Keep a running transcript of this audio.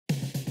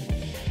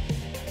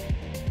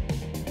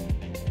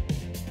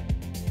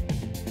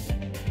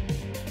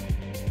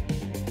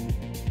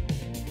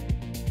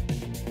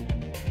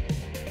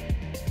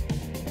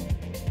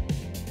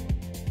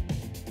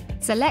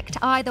Select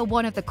either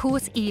one of the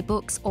course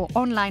ebooks or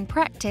online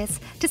practice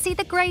to see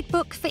the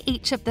gradebook for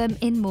each of them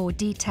in more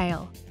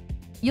detail.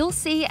 You'll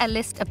see a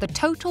list of the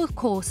total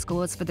course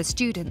scores for the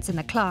students in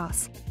the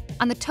class,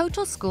 and the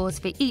total scores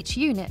for each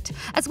unit,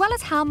 as well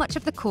as how much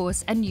of the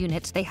course and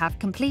unit they have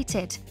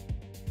completed.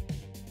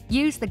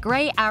 Use the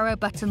grey arrow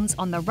buttons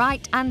on the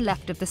right and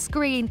left of the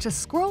screen to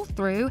scroll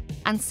through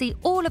and see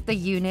all of the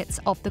units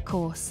of the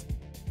course.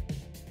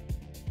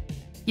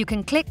 You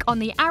can click on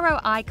the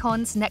arrow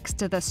icons next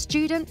to the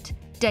student,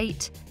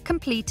 date,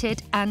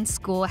 completed and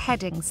score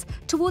headings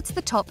towards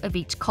the top of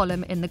each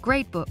column in the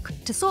gradebook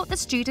to sort the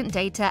student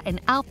data in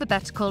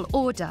alphabetical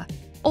order,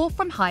 or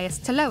from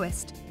highest to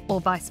lowest,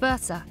 or vice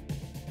versa.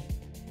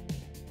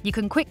 You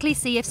can quickly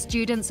see if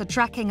students are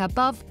tracking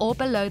above or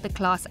below the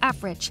class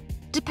average,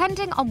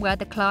 depending on where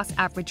the class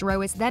average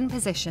row is then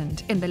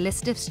positioned in the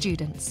list of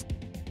students.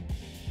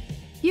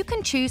 You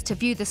can choose to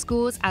view the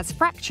scores as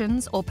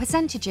fractions or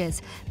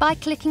percentages by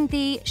clicking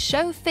the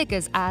Show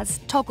Figures As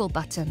toggle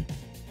button,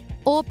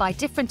 or by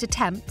different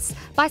attempts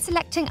by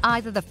selecting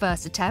either the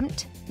first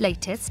attempt,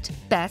 latest,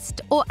 best,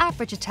 or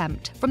average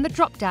attempt from the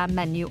drop-down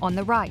menu on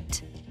the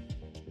right.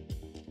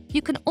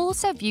 You can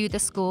also view the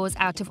scores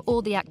out of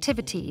all the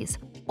activities,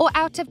 or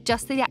out of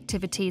just the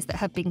activities that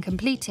have been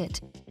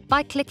completed,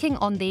 by clicking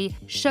on the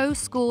Show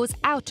Scores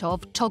Out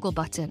Of toggle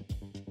button.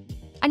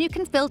 And you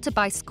can filter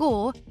by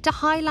score to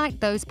highlight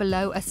those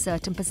below a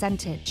certain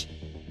percentage.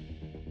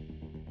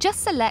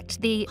 Just select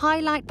the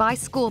Highlight by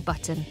Score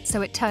button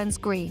so it turns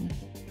green.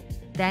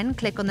 Then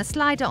click on the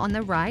slider on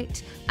the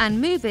right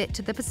and move it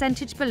to the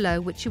percentage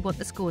below which you want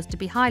the scores to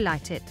be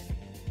highlighted.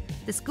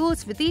 The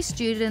scores for these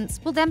students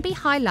will then be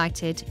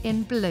highlighted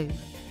in blue.